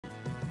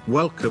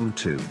Welcome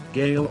to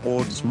Gale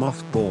Ord's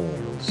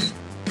Mothballs.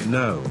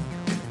 No.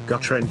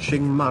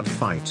 Gut-wrenching mud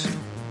fight.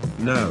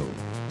 No.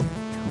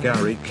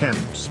 Gary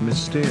Kemp's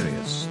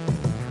Mysterious.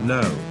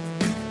 No.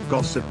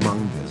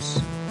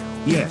 Gossipmongers.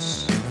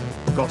 Yes.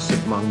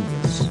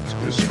 Gossipmongers.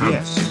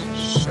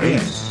 Yes.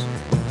 Yes.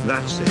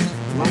 That's it.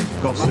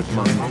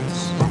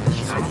 Gossipmongers.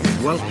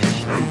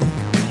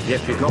 Welcome.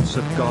 Get your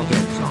gossip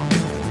goggles on.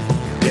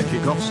 Get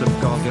your gossip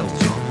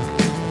goggles on.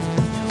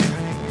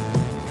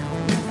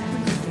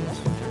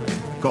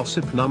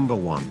 Gossip number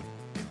 1.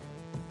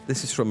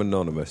 This is from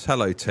Anonymous.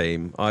 Hello,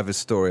 team. I have a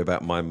story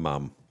about my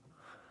mum.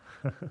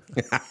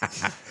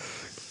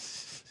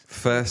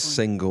 First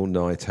single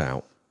night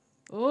out.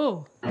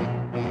 Oh.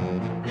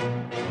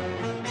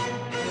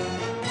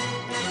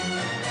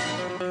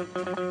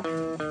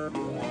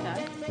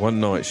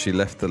 One night she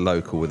left the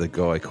local with a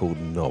guy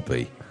called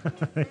Nobby,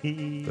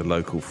 the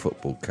local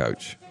football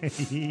coach.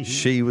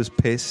 She was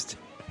pissed,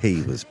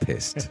 he was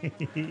pissed.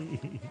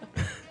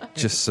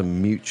 Just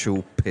some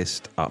mutual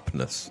pissed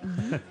upness.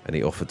 And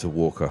he offered to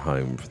walk her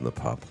home from the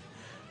pub.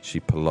 She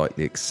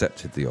politely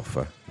accepted the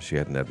offer. She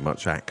hadn't had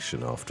much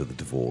action after the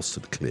divorce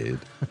had cleared.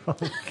 Oh,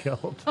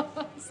 God.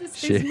 Is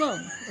this his mum?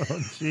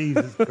 Oh,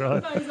 Jesus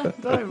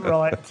Christ. Don't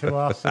write to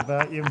us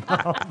about your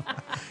mum.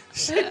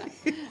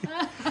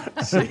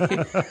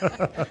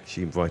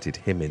 She invited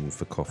him in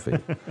for coffee.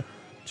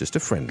 Just a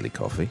friendly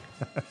coffee.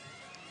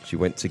 She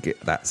went to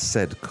get that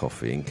said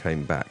coffee and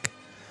came back.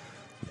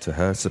 And to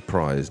her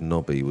surprise,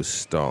 Nobby was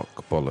stark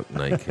bollock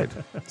naked,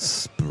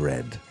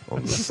 spread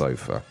on the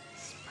sofa.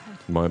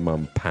 My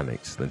mum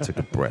panicked, then took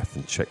a breath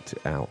and checked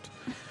it out.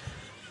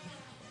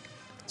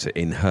 To,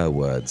 in her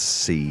words,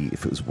 see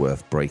if it was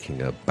worth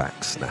breaking her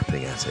back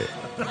snapping at it.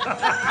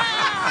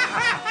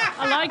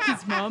 I like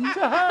his mum.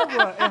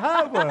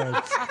 Her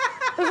words.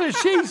 That's what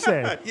she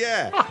said.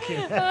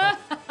 Yeah.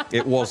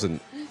 It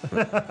wasn't.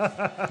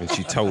 And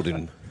she told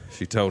him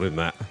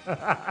that.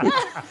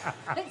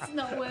 It's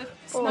not worth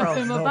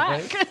snapping my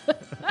back.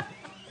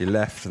 He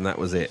left and that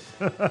was it.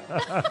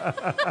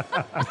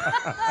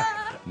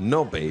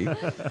 Nobby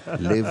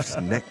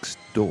lived next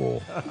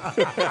door.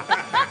 It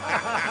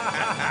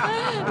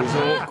was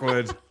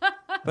awkward.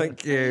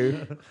 Thank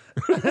you.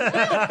 I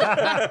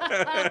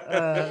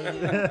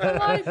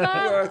like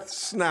that. Worth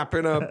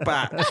snapping her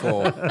back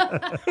for.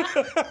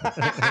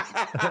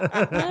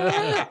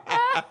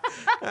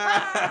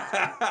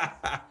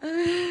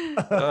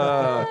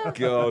 Oh,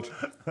 God.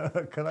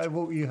 Can I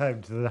walk you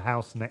home to the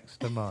house next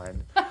to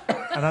mine?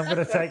 And I'm going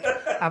to take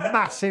a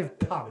massive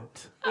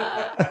punt.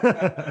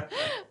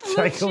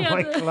 Take all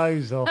my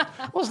clothes off.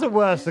 What's the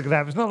worst that could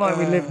happen? It's not like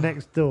we live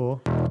next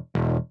door.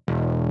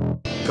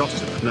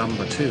 Gossip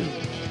number 2.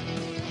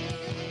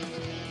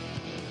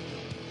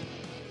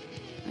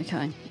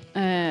 Okay,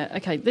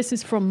 this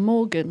is from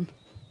Morgan.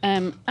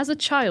 As a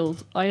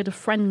child, I had a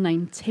friend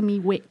named Timmy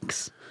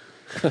Wicks.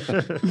 You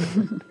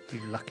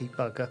lucky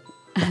bugger.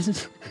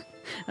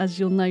 As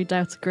you'll no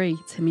doubt agree,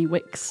 Timmy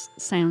Wicks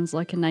sounds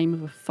like a name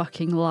of a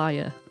fucking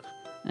liar.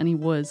 And he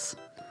was.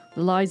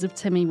 The lies of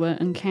Timmy were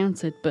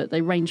uncounted, but they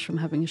ranged from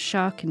having a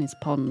shark in his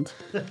pond.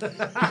 The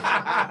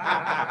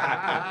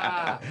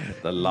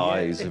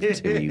Lies of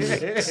Timmy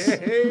Wicks.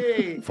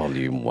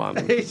 Volume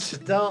 1. It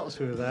starts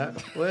with that.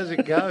 Where's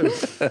it go?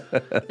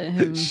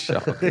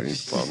 Shark in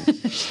his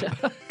pond.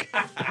 Shark.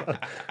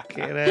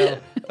 Get out.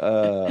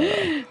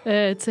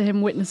 To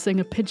him witnessing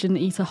a pigeon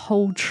eat a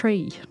whole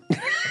tree.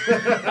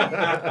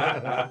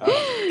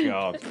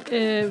 God.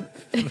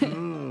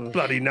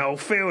 Bloody Noel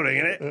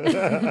Fielding, innit?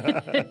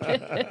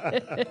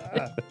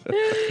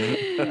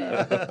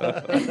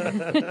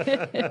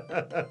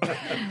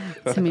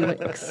 Timmy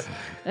Wicks.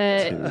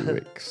 Timmy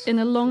Wicks. In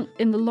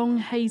the long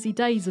hazy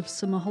days of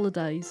summer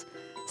holidays,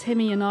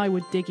 Timmy and I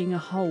were digging a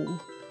hole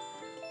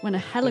when a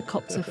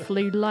helicopter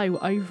flew low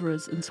over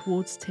us and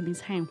towards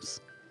Timmy's house.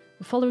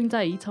 The following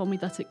day, he told me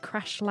that it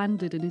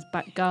crash-landed in his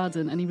back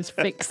garden and he was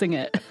fixing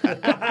it.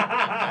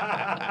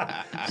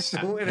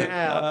 Sorting it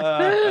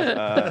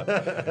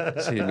out.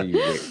 Timmy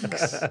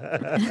Wicks.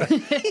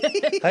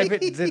 Hope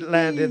it didn't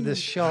land in the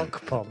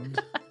shark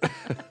pond.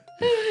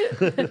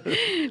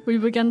 We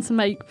began to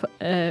make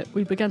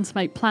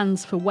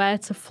plans for where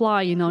to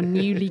fly in our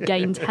newly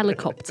gained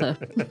helicopter.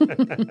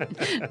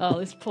 Oh,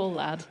 this poor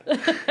lad.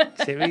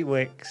 Timmy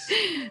Wicks.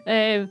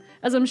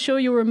 As I'm sure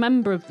you'll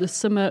remember, of the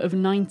summer of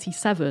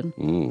 '97,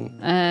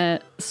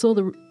 saw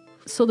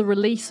the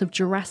release of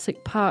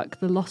Jurassic Park: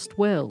 The Lost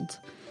World.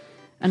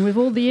 And with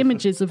all the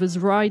images of us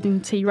riding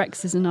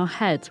T-Rexes in our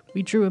head,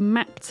 we drew a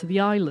map to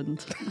the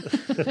island.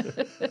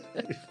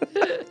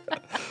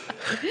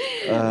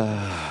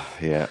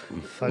 Yeah.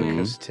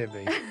 Focus,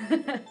 Timmy.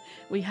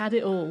 We had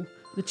it all.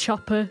 The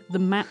chopper, the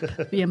map,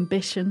 the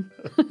ambition.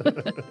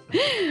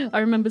 I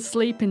remember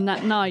sleeping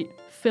that night,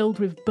 filled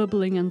with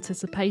bubbling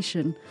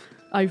anticipation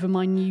over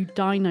my new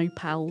dino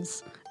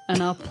pals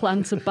and our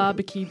plan to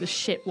barbecue the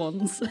shit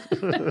ones.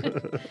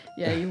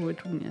 Yeah, you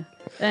would, wouldn't you?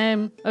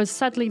 I was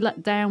sadly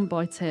let down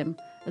by Tim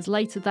as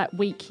later that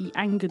week he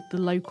angered the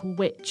local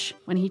witch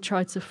when he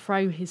tried to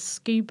throw his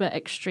scuba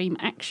extreme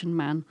action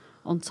man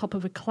on top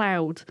of a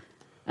cloud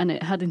and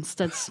it had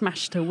instead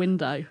smashed her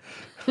window.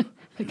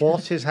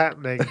 What is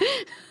happening?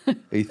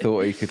 He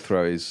thought he could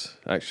throw his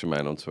action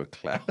man onto a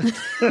cloud.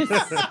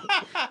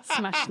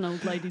 Smashed an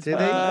old lady's Did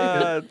he?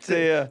 window. Oh,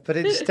 dear. But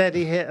instead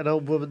he hit an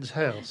old woman's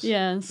house.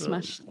 Yeah,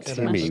 smashed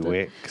Timmy it.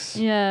 Wicks.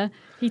 Yeah.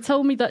 He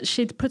told me that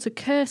she'd put a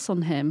curse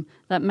on him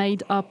that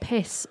made our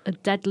piss a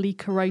deadly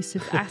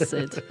corrosive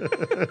acid.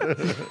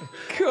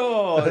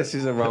 God, this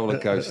is a roller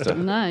coaster.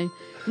 No.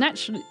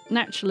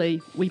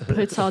 Naturally, we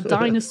put our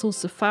dinosaur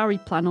safari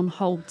plan on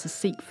hold to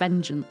seek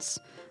vengeance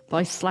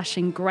by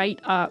slashing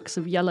great arcs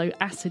of yellow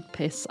acid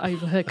piss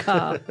over her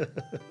car.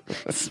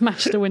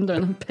 Smashed a window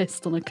and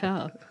pissed on a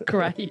car.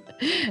 Great.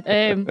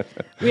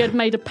 We had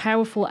made a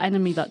powerful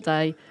enemy that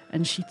day,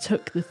 and she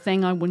took the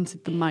thing I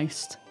wanted the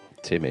most.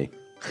 Timmy.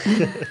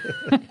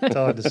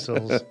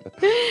 Dinosaurs.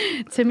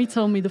 Timmy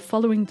told me the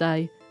following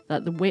day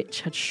that the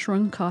witch had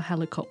shrunk our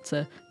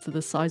helicopter to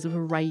the size of a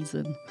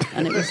raisin,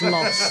 and it was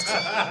lost.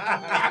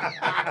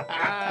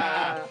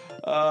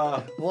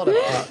 What a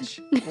bitch.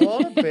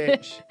 What a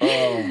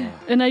bitch.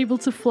 Unable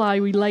to fly,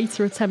 we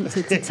later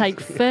attempted to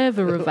take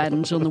further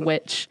revenge on the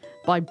witch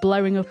by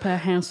blowing up her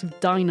house with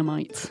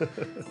dynamite.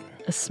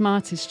 A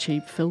Smarties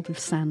tube filled with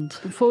sand.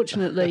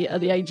 Unfortunately,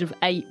 at the age of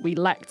 8, we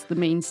lacked the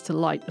means to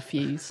light the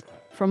fuse.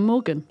 From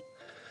Morgan.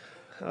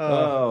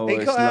 Oh, He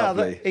it's got out of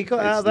lovely. that, he got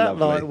out of It's that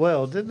lovely. line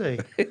well, didn't he?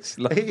 It's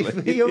lovely.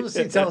 He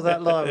obviously told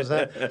that lie was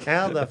that,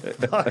 how the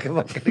fuck am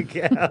I going to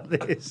get out of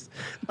this?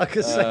 I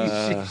could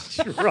say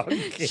she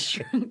shrunk it.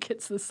 Shrunk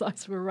it to the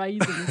size of a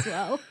raisin as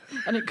well,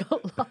 and it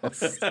got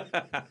lost.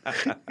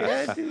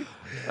 Yeah, dude.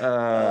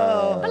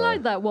 I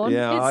like that one.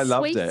 Yeah, it's I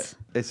loved sweet. it.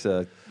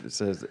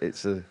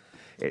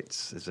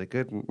 It's a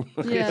good one.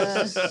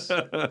 Yeah.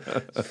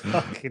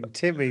 Fucking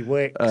Timmy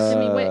Wicks.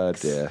 Timmy Oh Wicks.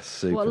 dear,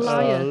 super. What a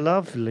liar.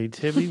 Lovely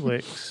Timmy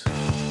Wicks.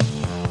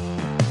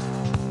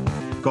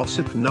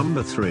 Gossip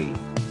number 3.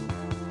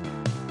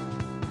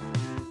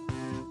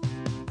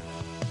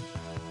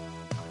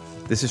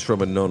 This is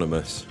from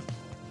Anonymous.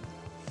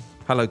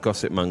 Hello,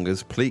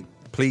 Gossipmongers.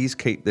 Please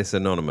keep this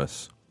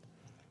anonymous,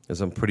 as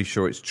I'm pretty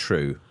sure it's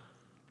true.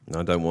 And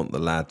I don't want the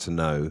lad to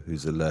know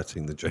who's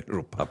alerting the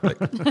general public.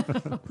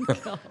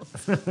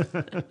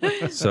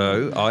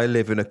 So, I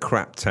live in a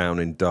crap town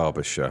in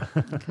Derbyshire,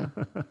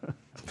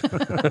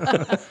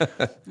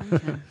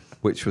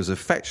 which was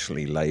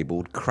affectionately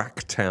labelled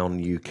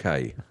Cracktown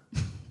UK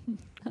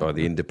by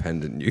the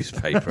Independent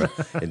newspaper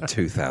in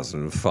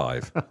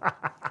 2005.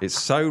 It's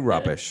so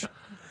rubbish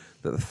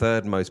that the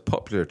third most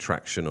popular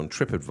attraction on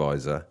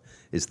TripAdvisor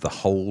is the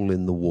hole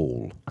in the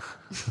wall,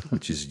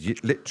 which is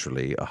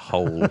literally a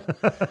hole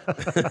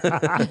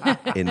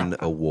in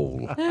a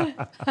wall.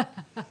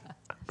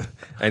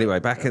 Anyway,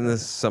 back in the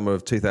summer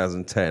of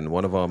 2010,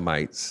 one of our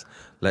mates,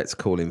 let's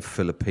call him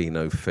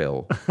Filipino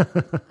Phil,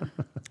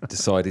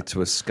 decided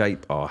to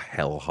escape our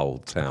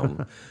hellhole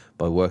town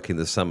by working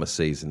the summer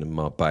season in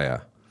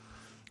Marbella,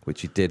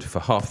 which he did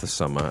for half the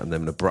summer and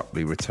then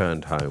abruptly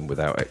returned home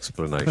without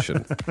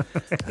explanation.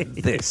 And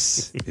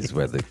this is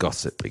where the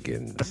gossip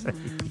begins.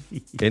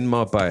 In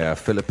Marbella,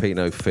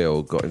 Filipino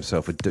Phil got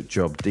himself a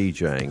job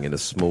DJing in a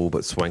small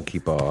but swanky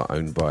bar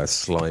owned by a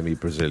slimy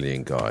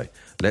Brazilian guy.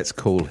 Let's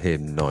call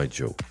him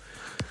Nigel.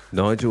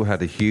 Nigel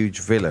had a huge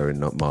villa in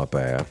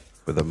Marbella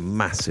with a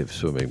massive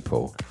swimming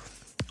pool.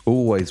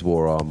 Always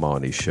wore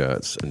Armani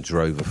shirts and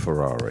drove a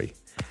Ferrari.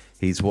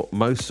 He's what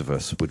most of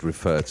us would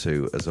refer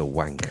to as a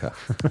wanker.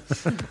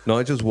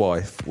 Nigel's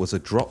wife was a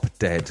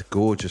drop-dead,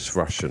 gorgeous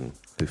Russian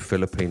who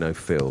Filipino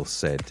Phil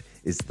said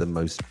is the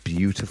most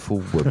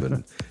beautiful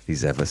woman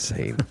he's ever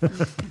seen.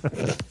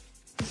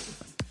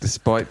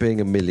 Despite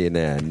being a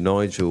millionaire,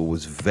 Nigel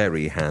was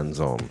very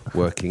hands-on,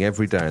 working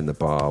every day in the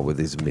bar with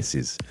his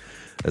missus.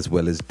 As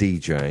well as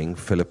DJing,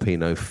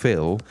 Filipino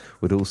Phil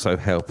would also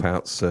help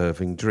out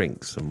serving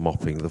drinks and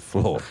mopping the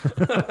floor.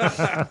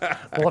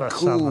 What a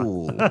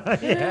Cool.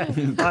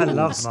 I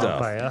love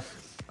stuff. Marbella.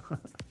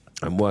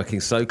 And working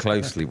so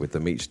closely with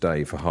them each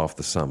day for half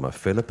the summer,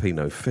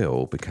 Filipino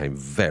Phil became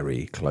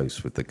very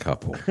close with the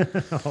couple.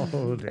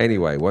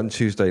 Anyway, one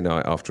Tuesday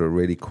night after a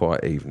really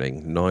quiet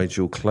evening,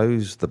 Nigel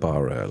closed the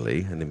bar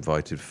early and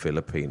invited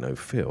Filipino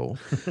Phil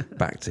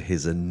back to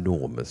his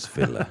enormous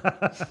villa.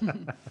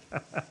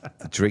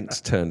 The drinks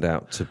turned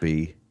out to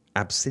be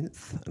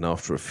absinthe, and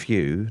after a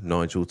few,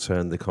 Nigel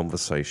turned the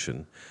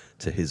conversation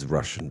to his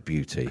Russian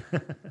beauty.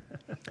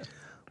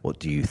 What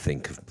do you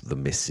think of the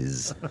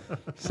missus?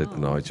 Said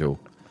Nigel.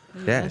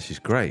 Yeah, she's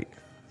great,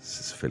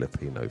 says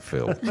Filipino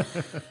Phil.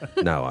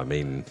 No, I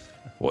mean,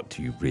 what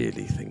do you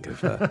really think of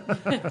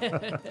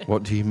her?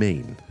 What do you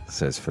mean?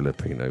 Says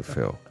Filipino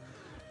Phil.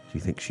 Do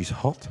you think she's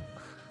hot?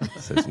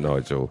 Says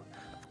Nigel.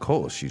 Of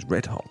course, she's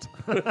red hot.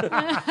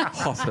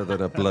 Hotter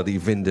than a bloody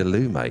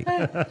Vindaloo, mate.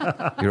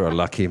 You're a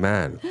lucky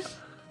man.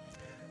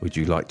 Would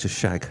you like to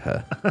shag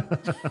her?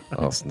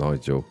 Asked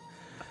Nigel.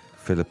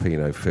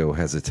 Filipino Phil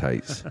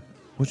hesitates.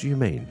 What do you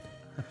mean?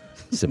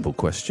 Simple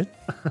question.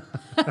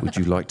 Would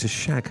you like to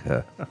shag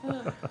her?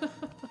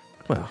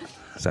 Well,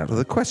 it's out of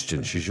the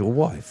question. She's your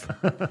wife.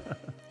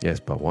 Yes,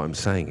 but what I'm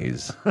saying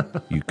is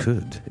you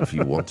could if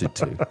you wanted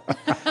to.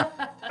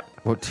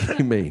 What do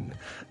you mean?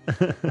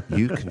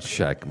 You can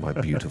shag my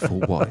beautiful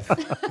wife.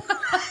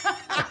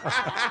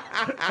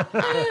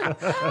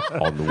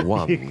 On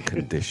one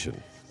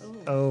condition.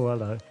 Oh,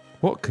 hello.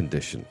 What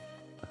condition?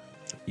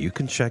 You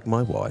can shag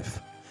my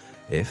wife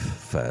if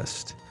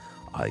first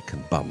I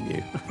can bum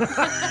you.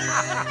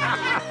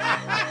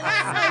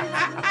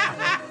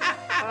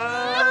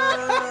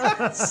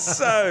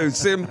 So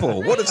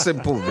simple. What a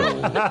simple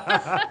rule.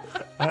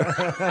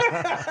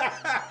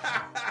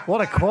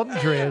 What a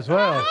quandary as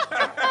well.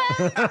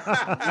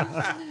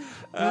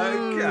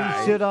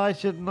 Okay. Should I?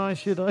 Shouldn't I?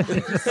 Should I?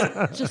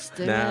 Just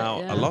do Now,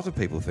 it. Yeah. a lot of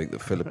people think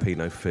that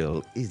Filipino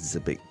Phil is a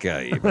bit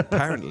gay, but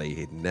apparently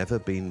he'd never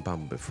been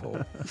bummed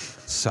before.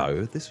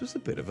 So this was a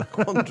bit of a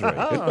quandary.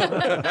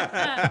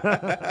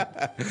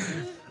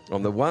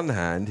 On the one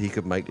hand, he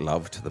could make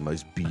love to the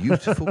most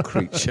beautiful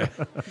creature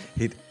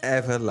he'd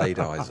ever laid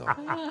eyes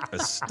on. A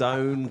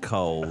stone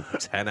cold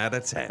 10 out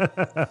of 10.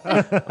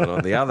 And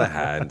on the other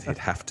hand, he'd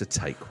have to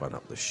take one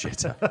up the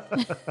shitter.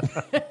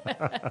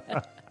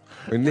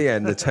 In the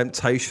end, the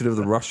temptation of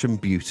the Russian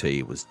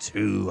beauty was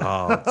too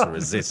hard to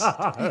resist.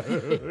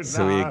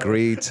 So he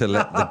agreed to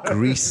let the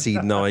greasy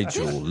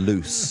Nigel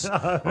loose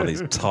on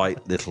his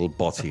tight little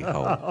body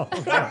hole.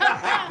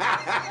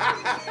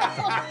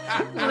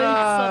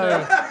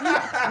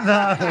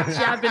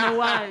 Jabbing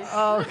away.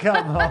 Oh,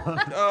 come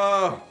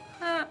on.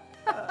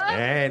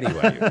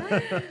 Anyway,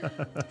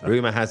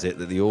 rumour has it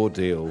that the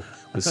ordeal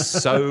was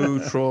so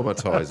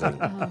traumatising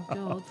Oh,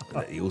 God.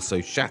 that he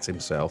also shat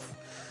himself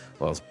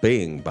whilst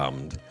being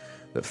bummed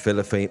that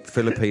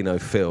Filipino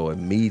Phil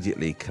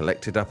immediately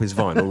collected up his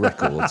vinyl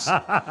records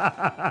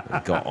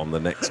and got on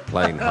the next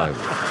plane home.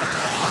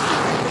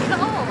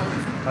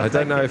 I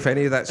don't know if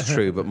any of that's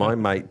true, but my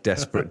mate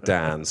Desperate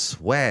Dan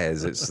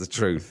swears it's the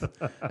truth,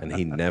 and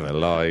he never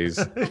lies.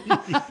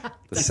 The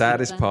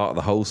saddest part of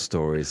the whole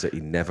story is that he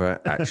never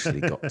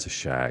actually got to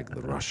shag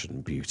the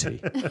Russian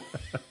beauty.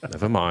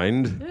 Never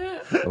mind.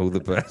 All the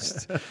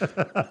best.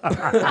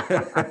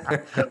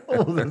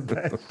 All the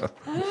best.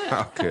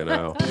 Fucking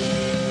hell.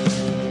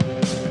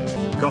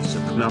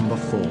 Gossip number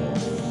 4.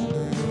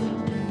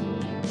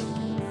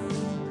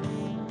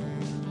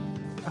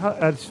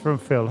 It's from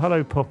Phil.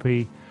 Hello,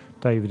 Poppy,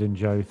 David and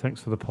Joe.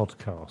 Thanks for the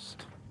podcast.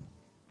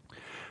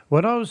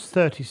 When I was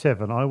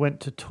 37, I went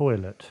to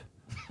toilet.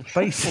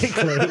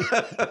 Basically,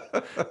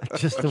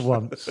 just the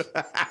once.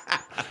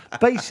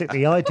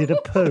 Basically, I did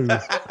a poo.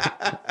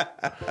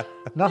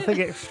 Nothing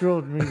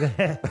extraordinary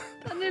there.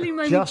 That nearly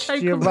made Just me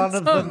choke your on my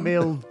tongue.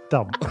 run-of-the-mill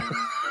dump.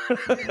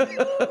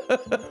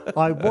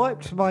 I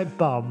wiped my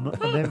bum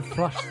and then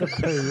flushed the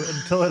poo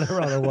and toilet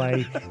roll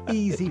away.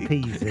 Easy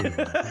peasy.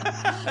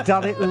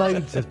 Done it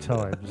loads of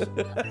times.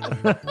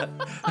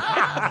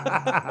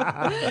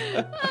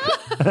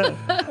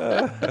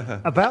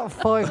 About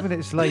 5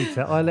 minutes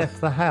later, I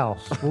left the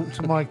house, walked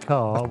to my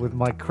car with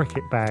my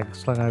cricket bag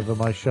slung over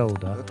my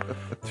shoulder,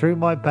 threw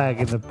my bag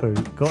in the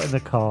boot, got in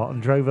the car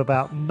and drove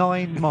about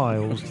 9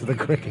 miles to the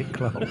cricket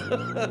club.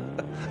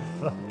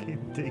 Fucking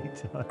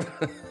detail.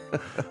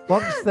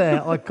 Once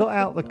there, I got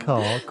out the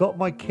car, got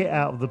my kit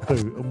out of the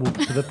boot and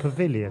walked to the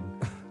pavilion,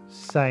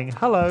 saying,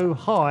 hello,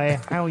 hi,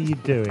 how are you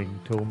doing,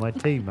 to all my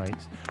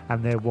teammates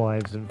and their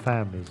wives and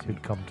families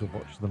who'd come to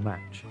watch the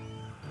match.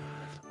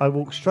 I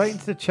walked straight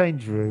into the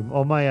change room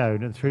on my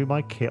own and threw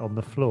my kit on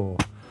the floor.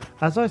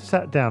 As I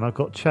sat down, I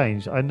got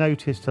changed. I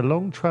noticed a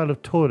long trail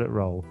of toilet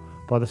roll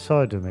by the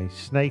side of me,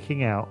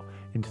 snaking out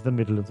into the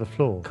middle of the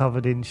floor,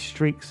 covered in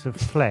streaks of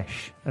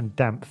flesh and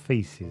damp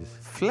feces.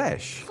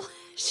 Flesh?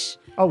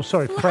 Oh,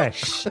 sorry,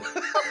 fresh.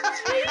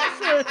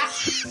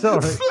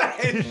 Sorry.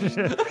 Flesh?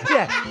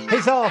 Yeah,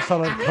 his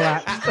arsehole had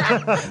collapsed.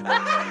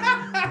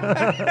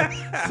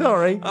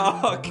 Sorry.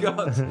 Oh,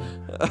 God.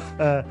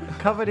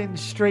 Covered in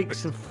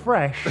streaks of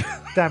fresh,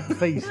 damp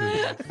feces.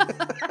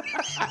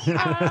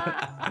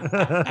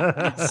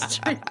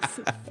 Streaks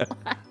of flesh.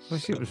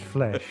 Wish it was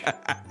flesh.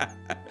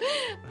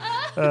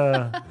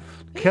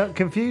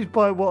 Confused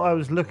by what I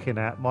was looking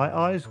at, my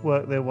eyes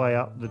worked their way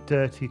up the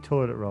dirty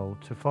toilet roll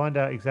to find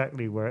out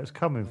exactly where it's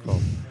coming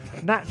from.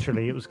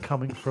 Naturally, it was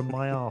coming from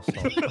my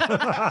arsehole.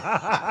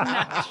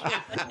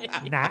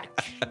 Natch.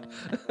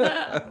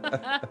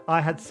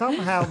 I had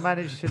somehow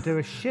managed to do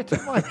a shit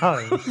of my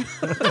own,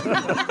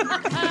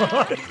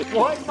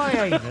 wipe my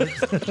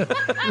anus,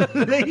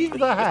 leave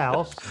the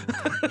house,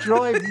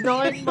 drive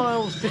 9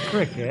 miles to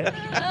cricket,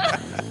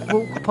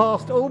 walk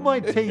past all my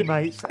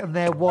teammates and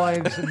their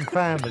wives and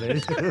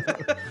families,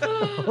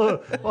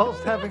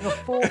 whilst having a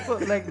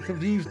 4-foot length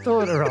of used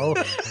toilet roll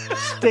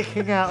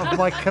sticking out of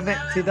my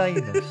connected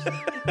anus.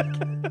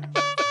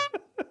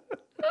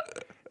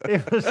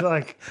 It was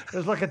like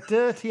a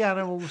dirty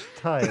animal's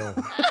tail.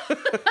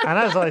 And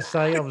as I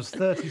say, I was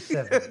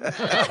 37.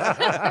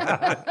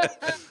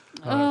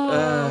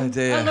 Oh,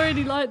 dear. I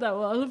really like that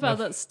one. I love how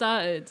that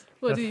started.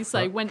 What did he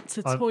say? Went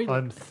to toilet.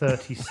 I'm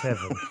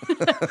 37.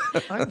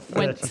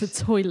 Went to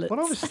toilet. When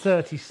I was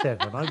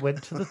 37, I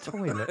went to the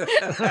toilet.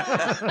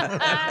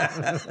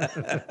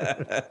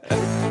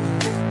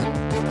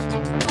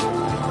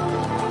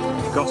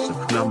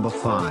 Gossip number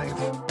 5.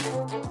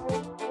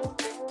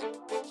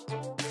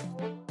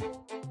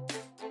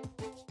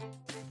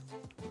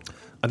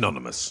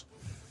 Anonymous.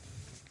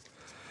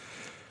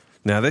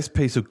 Now, this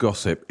piece of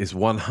gossip is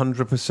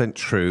 100%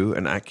 true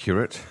and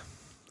accurate,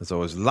 as I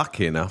was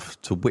lucky enough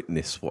to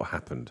witness what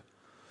happened.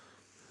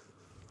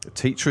 A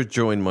teacher had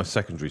joined my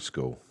secondary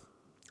school.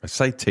 I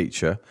say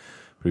teacher,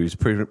 but he was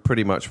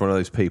pretty much one of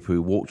those people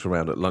who walked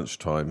around at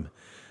lunchtime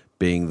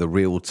being the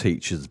real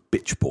teacher's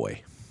bitch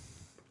boy,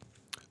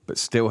 but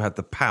still had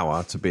the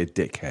power to be a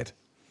dickhead,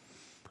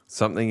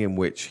 something in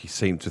which he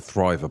seemed to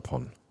thrive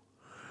upon.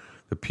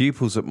 The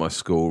pupils at my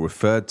school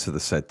referred to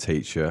the said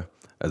teacher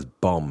as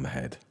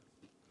Bombhead,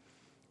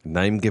 a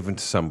name given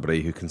to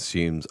somebody who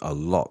consumes a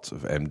lot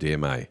of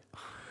MDMA,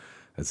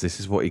 as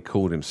this is what he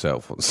called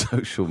himself on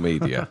social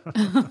media.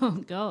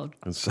 Oh, God.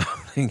 And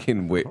something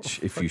in which,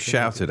 if you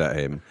shouted at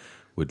him,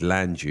 would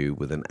land you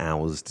with an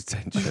hour's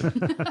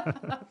detention.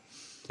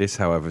 This,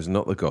 however, is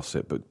not the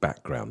gossip, but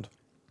background.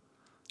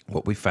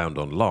 What we found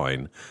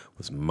online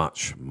was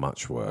much,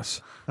 much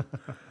worse.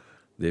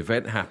 The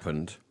event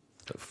happened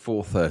at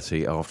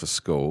 4:30 after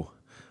school,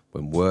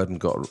 when word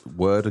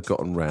had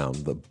gotten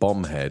round that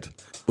Bombhead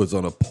was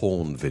on a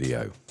porn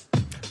video.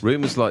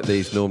 Rumours like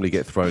these normally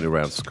get thrown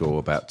around school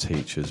about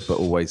teachers, but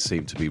always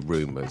seem to be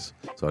rumours,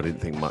 so I didn't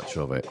think much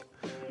of it.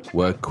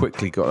 Word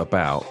quickly got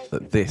about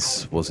that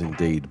this was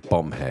indeed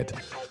Bombhead,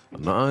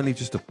 and not only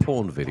just a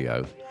porn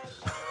video,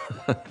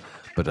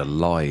 but a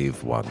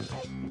live one.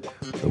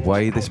 The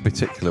way this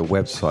particular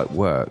website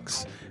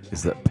works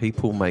is that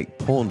people make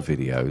porn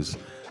videos,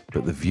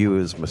 but the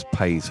viewers must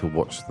pay to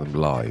watch them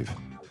live.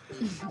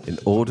 In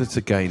order to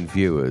gain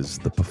viewers,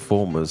 the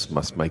performers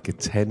must make a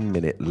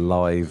 10-minute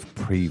live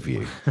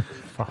preview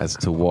as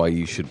to why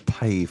you should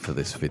pay for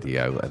this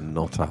video and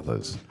not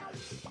others.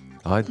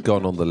 I'd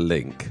gone on the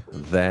link.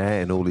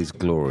 There, in all his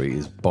glory,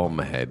 is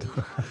Bombhead,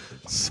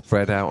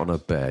 spread out on a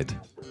bed,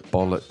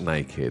 bollock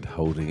naked,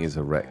 holding his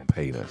erect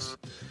penis.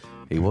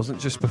 He wasn't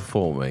just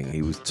performing,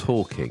 he was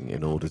talking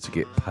in order to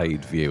get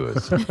paid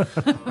viewers.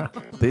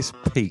 This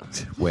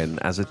peaked when,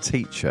 as a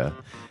teacher,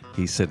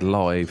 he said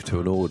live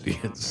to an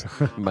audience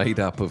made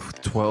up of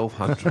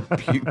 1,200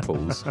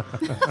 pupils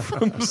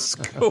from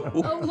school.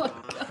 Oh, my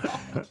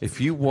God. If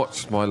you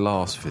watched my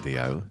last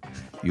video,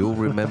 you'll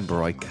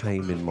remember I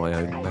came in my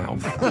own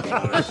mouth.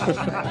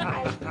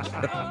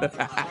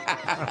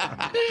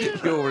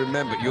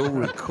 You'll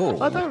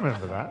recall. I don't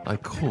remember that. I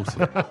caught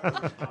it.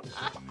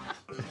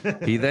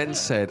 He then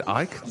said,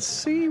 I can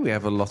see we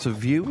have a lot of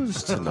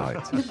viewers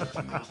tonight,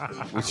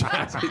 which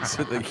added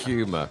to the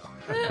humour,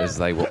 as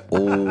they were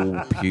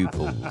all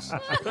pupils.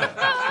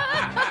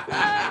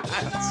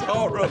 It's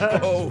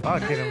horrible.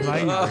 Fucking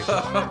amazing.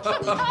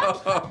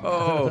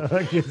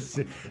 I can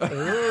see.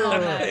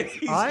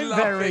 I'm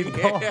very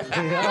popular.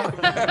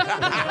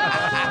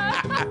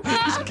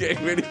 He's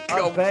getting really I bet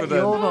confident.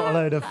 you're not a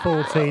load of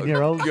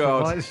 14-year-olds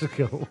God. from high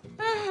school.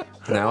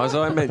 Now, as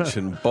I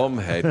mentioned,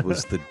 Bombhead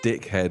was the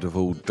dickhead of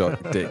all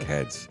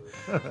dickheads.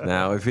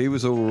 Now, if he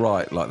was all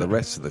right like the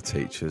rest of the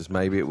teachers,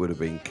 maybe it would have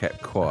been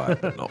kept quiet,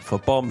 but not for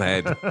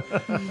Bombhead.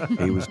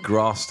 He was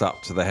grassed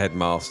up to the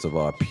headmaster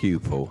by a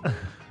pupil,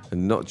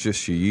 and not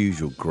just your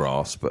usual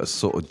grass, but a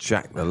sort of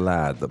Jack the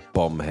Lad that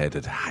Bombhead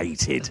had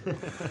hated.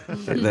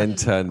 It then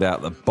turned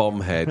out that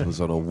Bombhead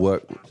was on a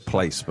work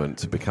placement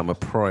to become a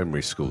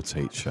primary school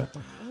teacher.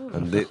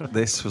 And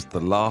this was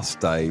the last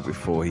day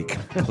before he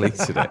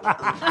completed it.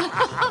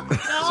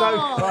 So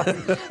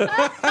funny.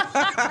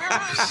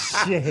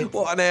 Shit.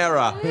 What an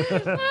error.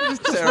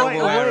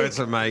 Terrible error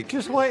to make.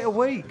 Just wait a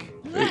week.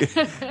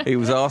 He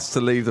was asked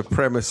to leave the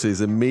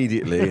premises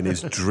immediately, and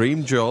his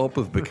dream job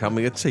of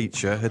becoming a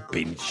teacher had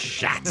been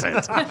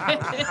shattered.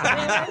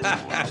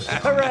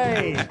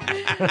 Hooray!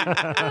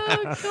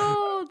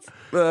 Oh,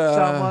 God.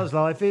 Someone's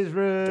life is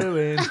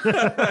ruined.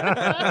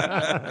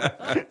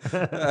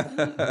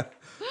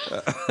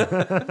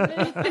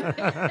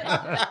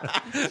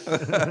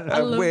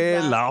 love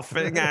We're that.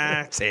 laughing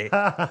at it.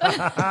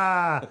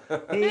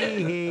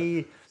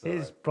 Hee.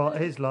 His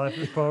life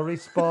has probably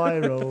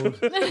spiraled.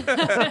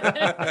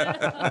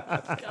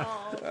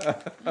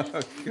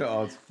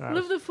 God. I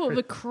love the thought of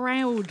a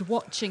crowd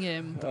watching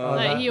him. Oh,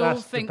 like he all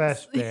that's thinks. the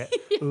best bit.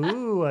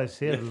 Ooh, I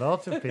see a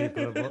lot of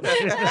people are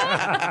watching.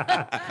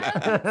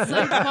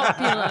 So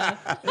popular.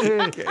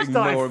 Getting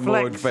more and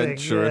more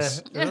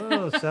adventurous. Yeah.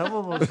 Oh,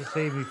 someone wants to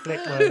see me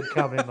flick my own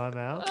cum in my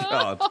mouth.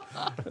 God,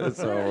 that's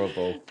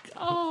horrible.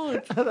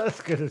 God.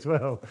 That's good as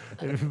well.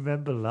 I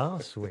remember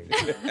last week.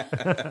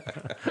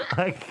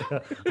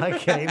 I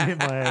came in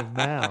my own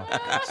mouth.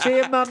 See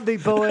you Monday,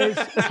 boys.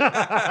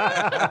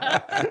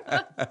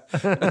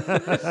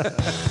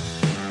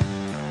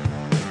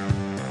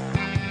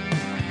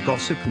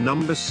 Gossip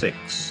number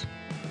 6.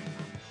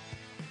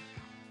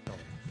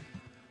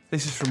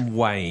 This is from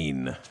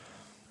Wayne.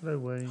 No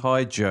way.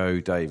 Hi,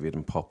 Joe, David,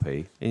 and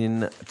Poppy.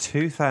 In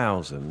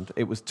 2000,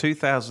 it was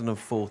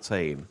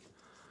 2014,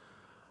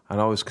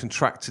 and I was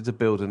contracted to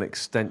build an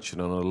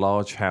extension on a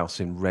large house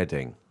in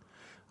Reading.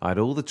 I had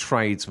all the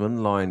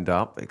tradesmen lined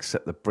up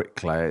except the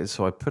bricklayers,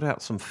 so I put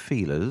out some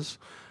feelers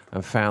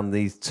and found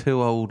these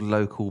two old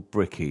local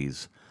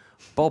brickies,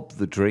 Bob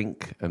the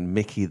Drink and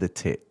Mickey the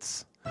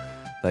Tits.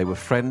 They were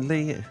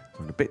friendly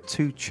and a bit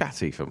too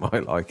chatty for my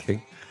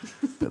liking,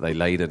 but they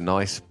laid a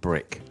nice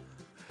brick.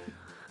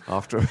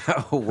 After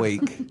about a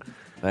week,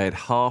 they had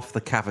half the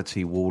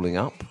cavity walling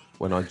up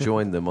when I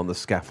joined them on the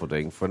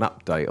scaffolding for an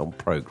update on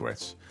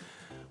progress.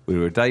 We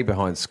were a day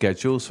behind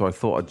schedule, so I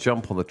thought I'd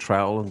jump on the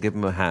trowel and give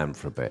them a hand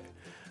for a bit.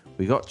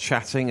 We got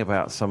chatting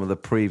about some of the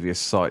previous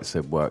sites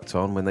they'd worked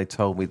on when they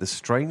told me the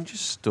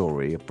strangest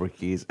story a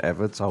brickie has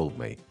ever told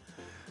me,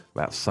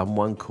 about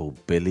someone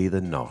called Billy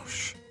the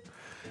Nosh.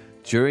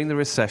 During the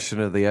recession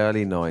of the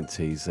early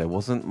 90s, there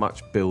wasn't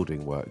much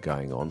building work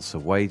going on, so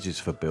wages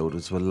for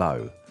builders were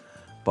low.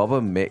 Bob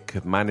and Mick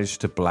had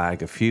managed to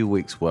blag a few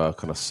weeks'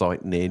 work on a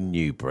site near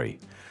Newbury.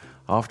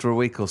 After a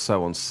week or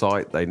so on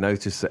site, they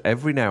noticed that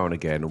every now and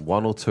again,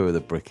 one or two of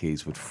the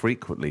brickies would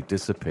frequently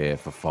disappear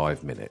for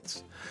 5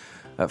 minutes.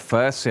 At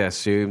first, they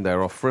assumed they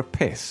were off for a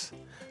piss,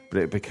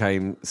 but it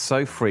became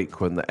so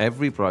frequent that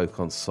every bloke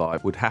on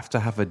site would have to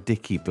have a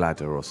dicky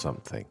bladder or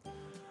something.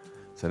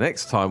 So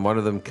next time one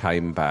of them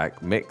came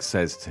back, Mick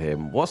says to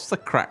him, "What's the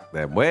crack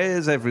then?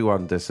 Where's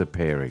everyone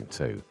disappearing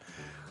to?"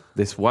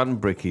 This one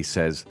brickie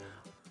says,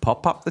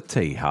 "Pop up the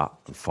tea hut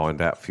and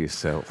find out for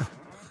yourself."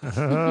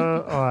 All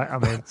right,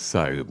 I'm in.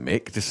 So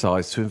Mick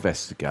decides to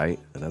investigate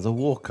and has a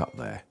walk up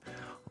there.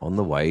 On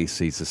the way, he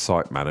sees the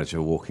site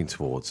manager walking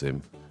towards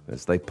him.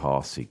 As they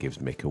pass, he gives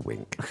Mick a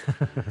wink.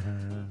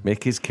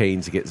 Mick is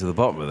keen to get to the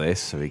bottom of this,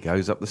 so he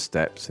goes up the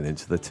steps and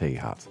into the tea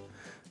hut.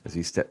 As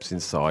he steps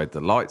inside,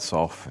 the light's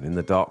off, and in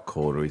the dark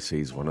corner, he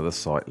sees one of the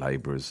site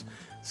labourers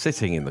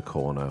sitting in the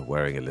corner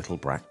wearing a little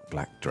black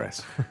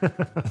dress.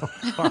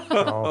 Fuck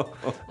off.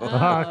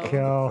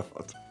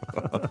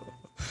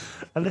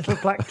 A little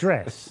black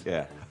dress.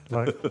 Yeah.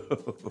 Like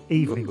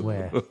evening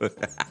wear.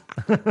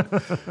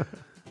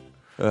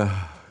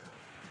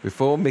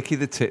 Before Mickey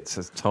the Tits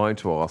has time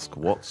to ask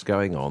what's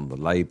going on, the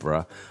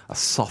labourer, a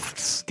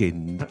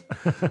soft-skinned,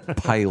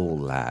 pale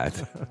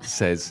lad,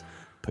 says,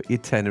 "Put your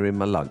tenner in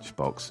my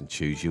lunchbox and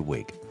choose your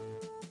wig."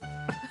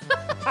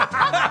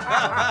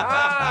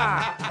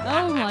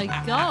 Oh my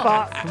God.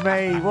 Fuck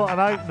me, what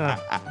an opener.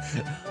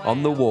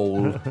 On the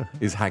wall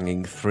is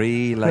hanging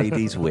 3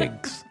 ladies'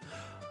 wigs,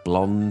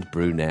 blonde,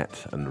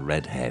 brunette and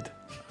redhead.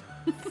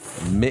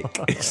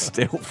 Mick is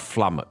still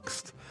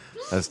flummoxed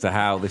as to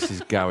how this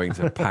is going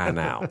to pan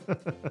out.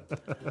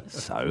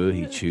 So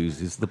he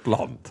chooses the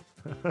blonde.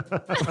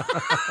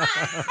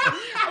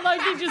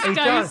 Like he just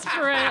goes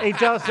for it. He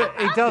doesn't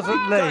leave.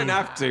 Don't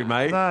have to,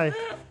 mate. No.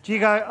 Do you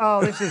go,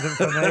 "Oh, this isn't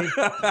for me"?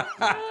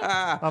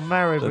 I'm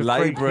married The with 3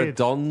 labourer kids.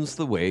 dons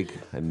the wig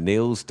and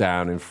kneels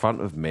down in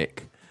front of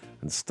Mick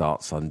and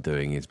starts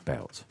undoing his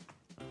belt.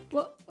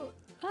 What?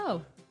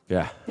 Oh,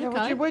 Yeah. Yeah,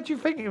 Okay. where do you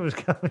think he was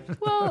going?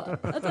 well,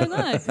 I don't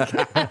know.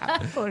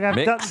 Well, have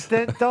Mix.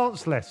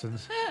 dance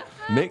lessons.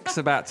 Mick's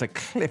about to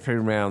clip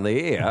him round the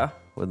ear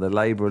when the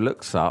labourer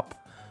looks up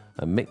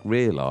and Mick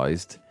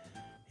realised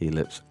he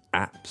looks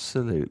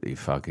absolutely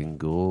fucking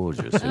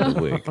gorgeous in the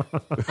wig.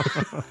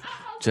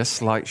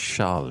 Just like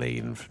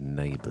Charlene from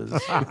Neighbours.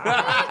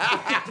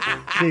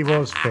 She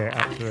was fit,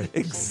 actually.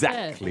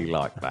 Exactly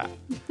like that.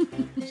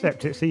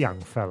 Except it's a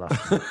young fella.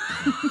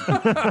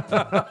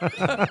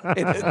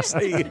 In a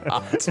tea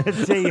hut. A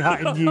tea hut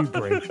in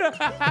Newbury.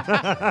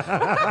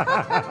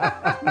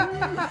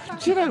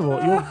 Do you know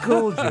what? You're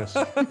gorgeous.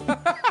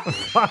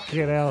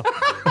 Fucking hell.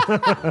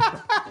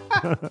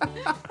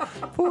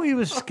 Thought he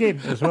was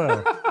skinned as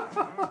well.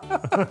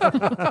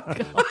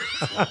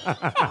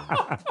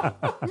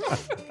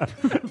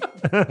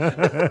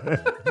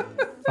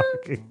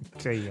 Fucking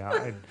tea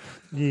hut in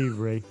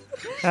Newbury.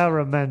 How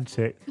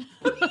romantic.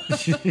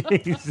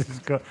 Jesus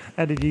God.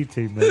 How did you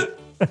two meet?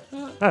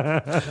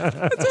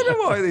 I don't know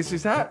why this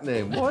is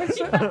happening. Why is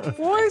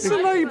the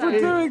labourer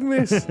doing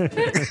this?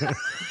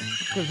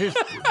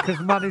 Because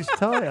money's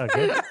tight, I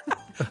guess.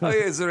 Oh,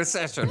 yeah, it's a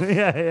recession.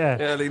 Yeah.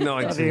 Early They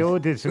 90s. all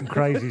did some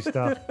crazy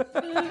stuff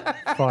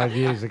 5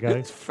 years ago.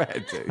 It's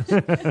fair,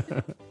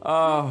 dude.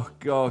 Oh,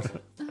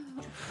 God.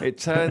 It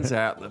turns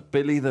out that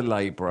Billy the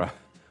labourer,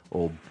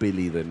 or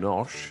Billy the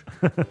Nosh,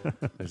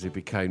 as he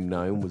became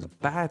known, was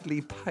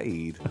badly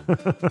paid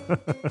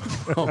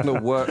on a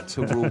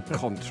work-to-rule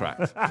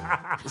contract.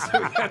 So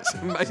he had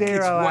to make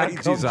Zero-hour his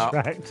wages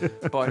contract.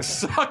 up by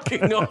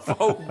sucking off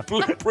old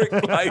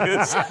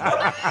bricklayers.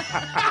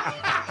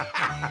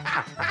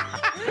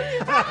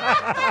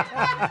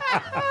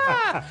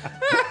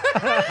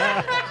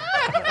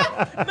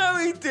 No,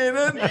 he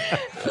didn't.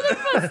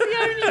 That's the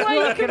only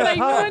way you can make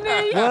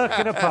money. Work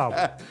in a pub.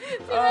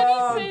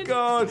 Oh,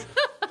 God.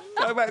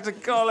 Go back to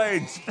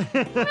college.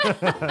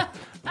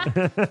 I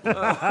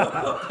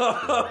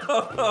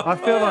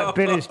feel like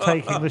Billy's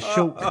taking the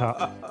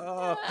shortcut.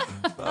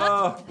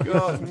 Oh,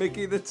 God,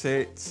 Mickey the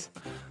Tits.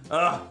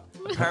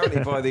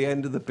 Apparently, by the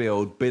end of the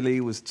build,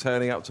 Billy was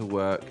turning up to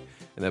work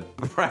in a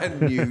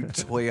brand new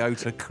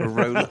Toyota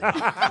Corolla.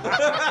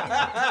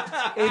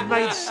 It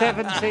made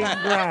 17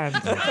 grand.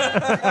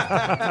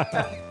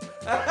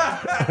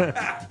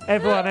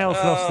 Everyone else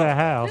lost their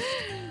house.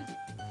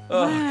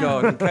 Oh,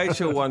 God, in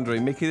case you're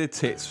wondering, Mickey the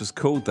Tits was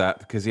called that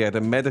because he had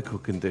a medical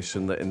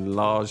condition that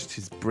enlarged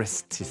his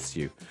breast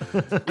tissue.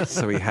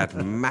 So he had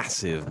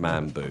massive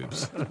man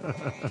boobs.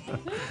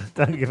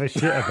 Don't give a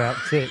shit about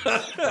tits.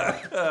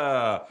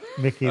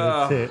 Mickey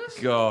the Tits.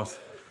 God.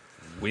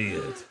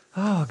 Weird.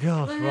 Oh,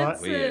 God, right.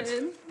 Weird.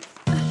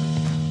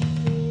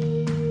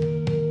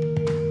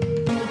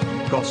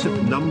 Gossip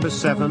number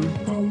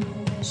 7.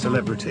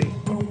 Celebrity.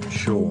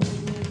 Sean.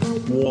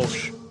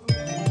 Walsh.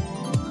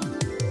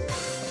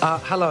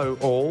 Hello,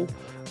 all.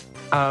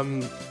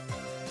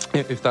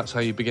 If that's how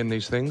you begin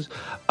these things.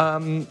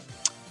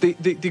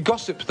 The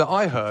gossip that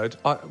I heard,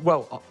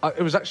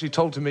 it was actually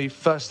told to me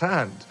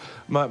firsthand.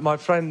 My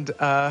friend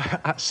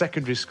at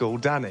secondary school,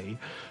 Danny,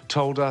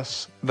 told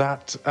us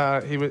that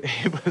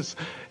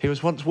he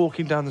was once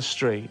walking down the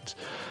street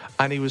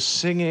and he was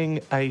singing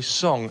a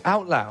song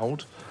out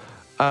loud,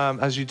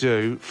 as you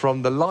do,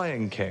 from The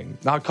Lion King.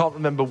 Now, I can't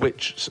remember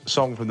which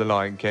song from The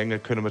Lion King,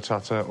 Hakuna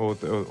Matata or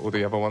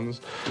the other ones,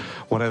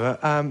 whatever.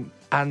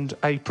 And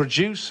a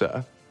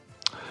producer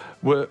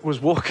was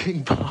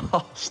walking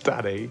past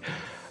Danny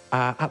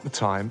at the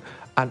time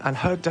and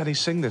heard Danny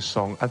sing this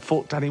song and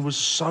thought Danny was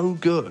so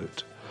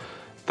good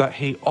that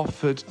he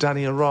offered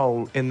Danny a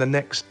role in the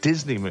next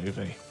Disney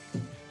movie.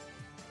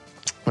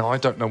 Now, I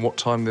don't know what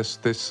time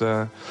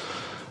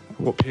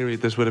what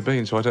period this would have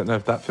been, so I don't know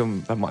if that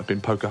might have been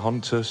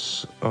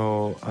Pocahontas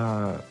or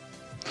I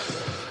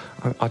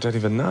don't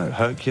even know,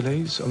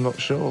 Hercules, I'm not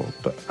sure,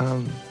 but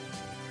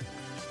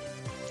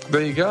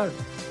there you go.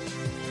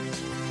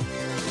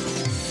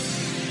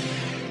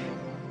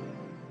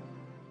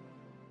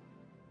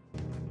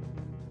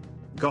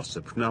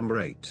 Gossip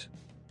number 8.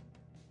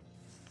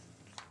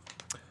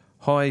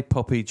 Hi,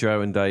 Poppy,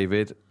 Joe and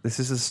David. This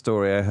is a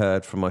story I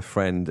heard from my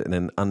friend in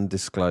an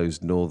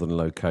undisclosed northern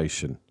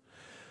location.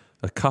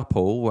 A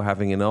couple were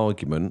having an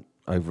argument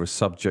over a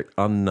subject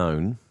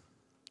unknown,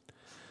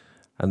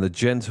 and the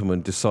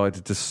gentleman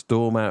decided to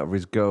storm out of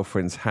his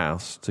girlfriend's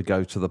house to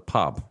go to the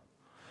pub.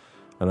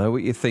 I know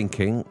what you're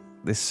thinking.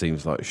 This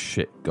seems like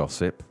shit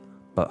gossip,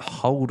 but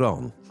hold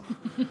on.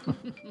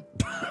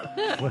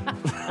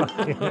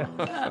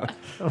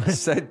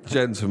 Said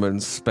gentleman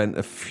spent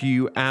a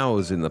few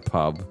hours in the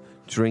pub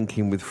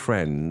drinking with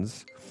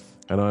friends,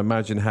 and I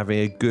imagine having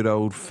a good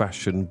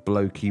old-fashioned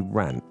blokey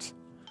rant.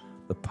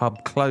 The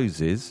pub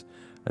closes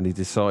and he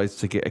decides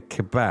to get a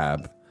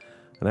kebab,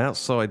 and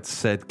outside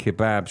said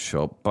kebab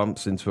shop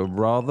bumps into a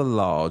rather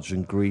large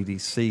and greedy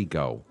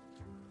seagull.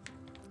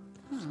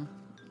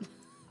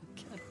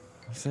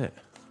 That's it.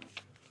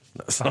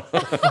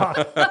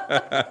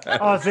 I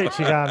was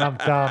literally going, I'm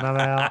done, I'm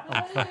out,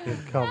 I'm fucking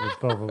can't be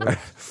bothered with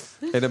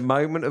it. In a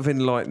moment of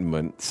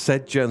enlightenment,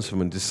 said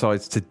gentleman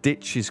decides to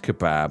ditch his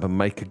kebab and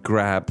make a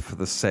grab for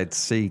the said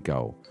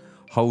seagull,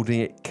 holding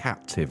it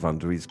captive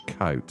under his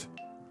coat.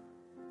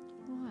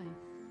 Why?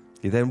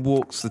 He then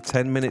walks the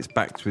 10 minutes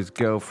back to his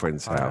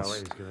girlfriend's I know house, what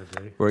he's going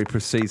to do. where he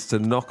proceeds to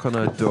knock on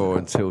her door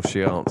until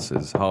she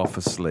answers, half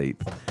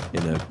asleep,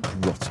 in her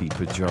grotty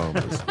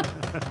pyjamas.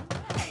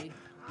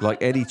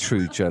 Like any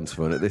true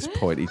gentleman, at this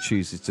point, he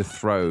chooses to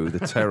throw the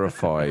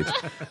terrified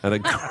and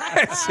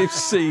aggressive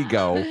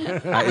seagull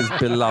at his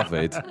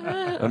beloved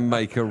and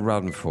make a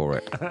run for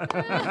it.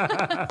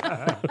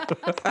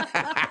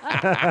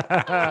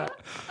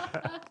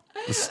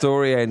 The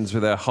story ends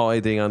with her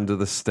hiding under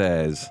the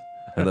stairs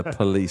and a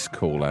police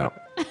call out.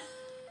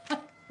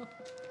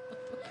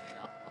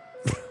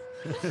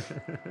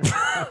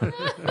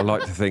 I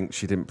like to think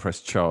she didn't press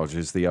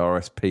charges. The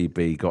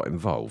RSPB got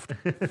involved.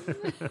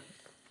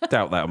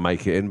 Doubt that'll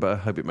make it in, but I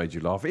hope it made you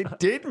laugh. It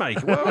did make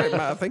it.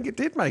 Well, I think it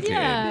did make it in.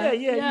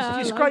 Yeah,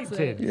 you scraped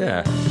it.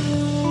 Yeah.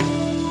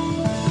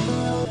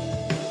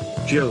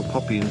 Joe,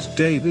 Poppy and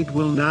David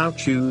will now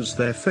choose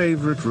their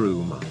favourite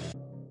room.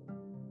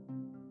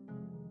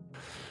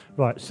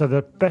 Right, so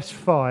the best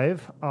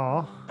 5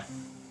 are,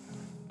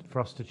 for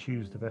us to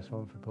choose the best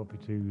one for Poppy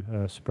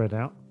to spread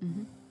out,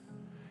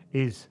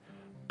 is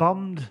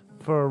bummed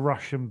for a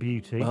Russian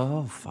beauty.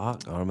 Oh,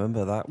 fuck. I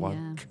remember that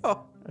one. Yeah.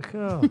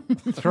 God.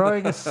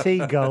 Throwing a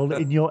seagull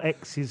in your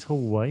ex's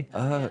hallway.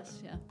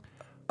 Yes, yeah.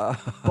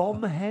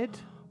 Bombhead.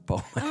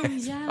 Oh,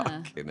 yeah.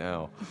 Fucking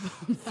hell.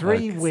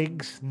 3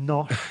 wigs,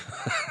 Nosh.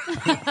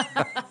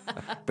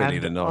 Billy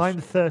and the Nosh. I'm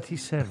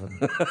 37.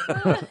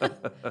 God,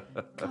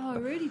 I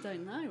really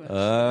don't know.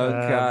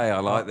 Okay, I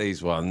like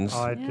these ones.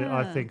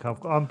 I think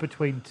I'm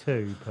between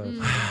 2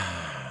 personally.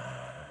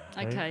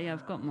 Okay, yeah,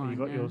 I've got mine. You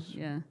got yeah. yours?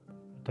 Yeah.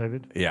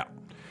 David? Yeah.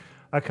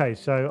 Okay,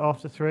 so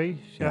after 3,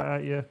 shout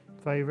out your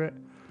favourite.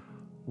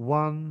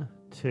 1,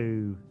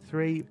 2,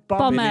 3.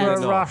 Bummed Bombhead. for a Billy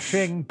the Nosh.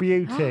 Russian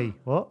beauty.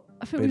 What?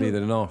 I thought Billy we the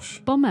were... Nosh.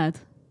 Bombhead.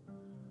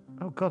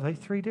 Oh, God,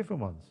 3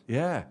 different ones.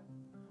 Yeah.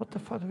 What the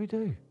fuck do we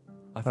do?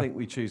 I think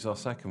we choose our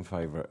second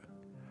favourite.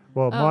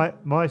 Well,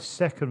 my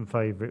second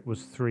favourite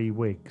was 3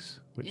 Wigs,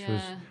 which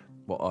was...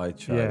 What I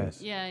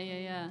chose.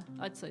 Yeah.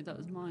 I'd say that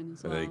was mine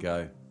as well. There you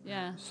go.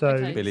 Yeah. So-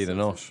 okay. Billy the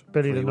Nosh.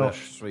 Billy the 3 Nosh.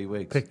 wigs, 3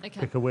 wigs.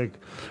 Pick a wig.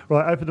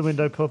 Right, open the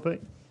window, Poppy.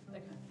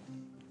 Okay.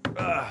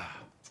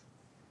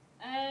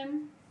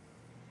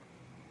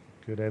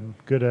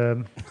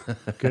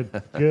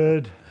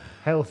 Good,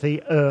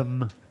 healthy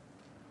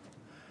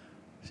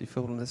Is he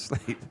falling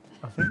asleep?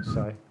 I think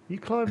so. You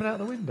climbing out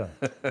the window?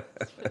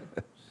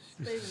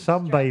 Stephen's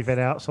Sunbathing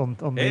out on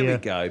the... Here we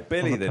go.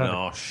 Billy on the the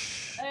paddock.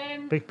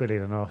 Nosh. Big Billy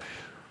the Nosh.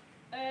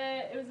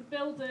 It was a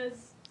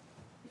builder's.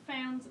 He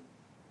found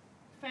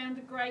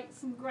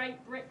some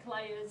great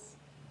bricklayers.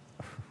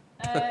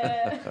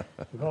 Forgot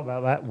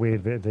about that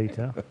weird bit of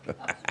detail.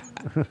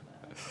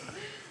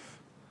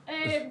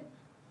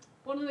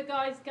 One of the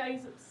guys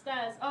goes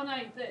upstairs. Oh no,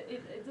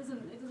 it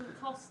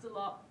doesn't cost a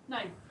lot. No.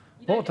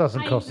 You What don't get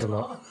doesn't paid cost a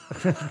lot?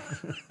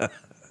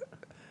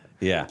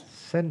 Yeah.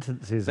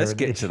 Sentences Let's are an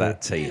get issue. to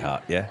that tea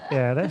hut, yeah?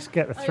 Yeah, let's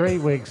get the 3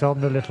 wigs on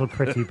the little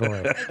pretty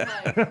boy.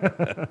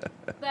 Okay.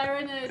 They're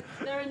in a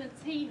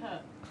tea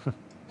hut.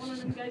 One of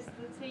them goes to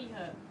the tea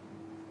hut.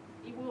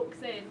 He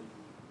walks in.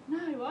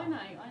 No, I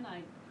know.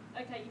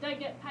 Okay, you don't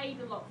get paid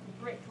a lot for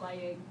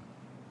bricklaying.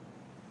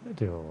 They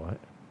do all right.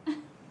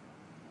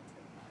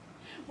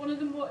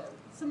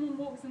 Someone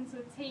walks into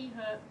a tea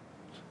hut.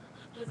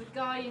 There's a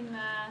guy in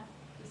there.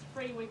 There's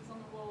 3 wigs on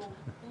the wall.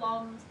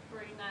 Blonde,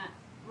 brunette,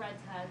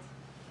 redhead.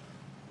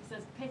 He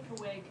says, pick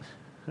a wig.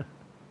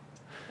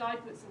 Guy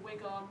puts a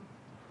wig on.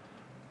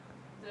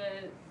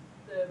 The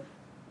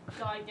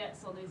guy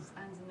gets on his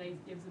hands and knees,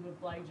 gives him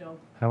a blowjob.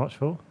 How much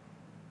for?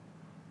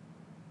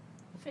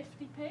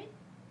 50p?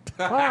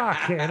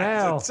 Fucking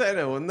hell. That's a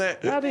tenner, wasn't it?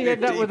 How do you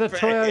end up with a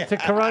 50p? Toyota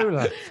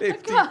Corolla?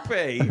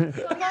 50p.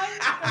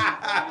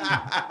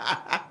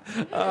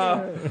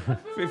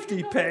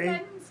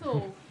 50p.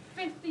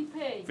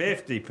 50p.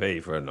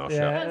 50p for a Nosh.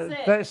 Yeah, That's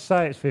it. let's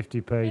say it's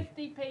 50p.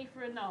 50p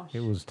for a Nosh.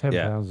 It was £10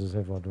 Yeah. as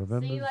everyone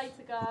remembers. See you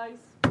later, guys.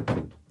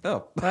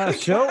 Oh.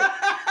 That's short.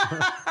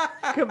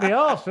 Couldn't be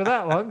asked for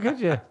that one, could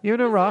you? You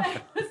in a rush?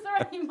 Was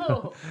there any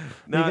more?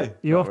 No.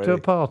 You not off to a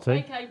really. party?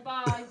 Okay,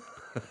 bye.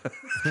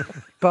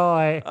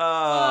 Bye.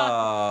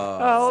 Oh.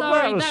 Oh,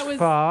 Sorry, that was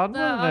fun,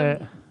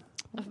 wasn't it?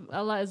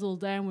 I let us all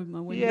down with my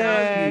window.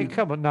 Yeah, you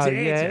come on, no,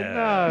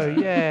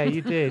 didn't.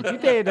 you did. You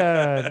did,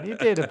 you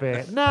did a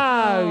bit.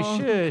 No, Oh,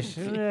 shush.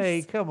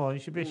 Hey, come on, you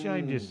should be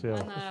ashamed of I yourself.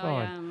 know, It's I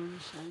fine. am. I'm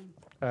ashamed.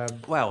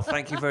 Well,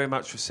 thank you very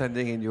much for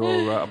sending in your...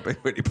 I'm being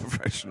really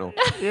professional.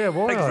 Yeah,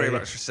 why Thank you are very you?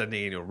 much for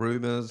sending in your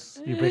rumours.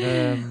 You've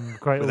been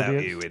great Without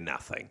audience. you, we're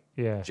nothing.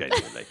 Yeah,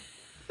 Genuinely.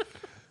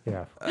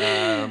 yeah.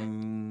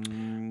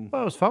 Um,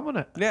 Well, it was fun,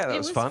 wasn't it? yeah, that It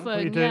was was fun. fun. What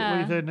are you doing? What are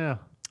yeah. you doing now?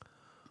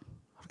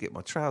 I'll get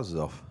my trousers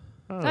off.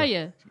 Oh,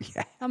 yeah.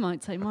 Yeah. I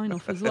might take mine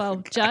off as well.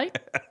 Joe?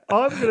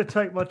 I'm going to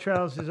take my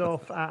trousers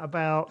off at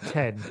about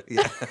 10.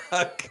 Yeah.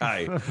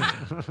 Okay.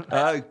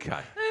 Okay.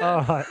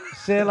 All right.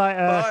 See you later.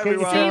 Bye, Get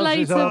your everyone. See you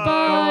trousers later. on.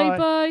 Bye. Bye.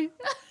 Bye.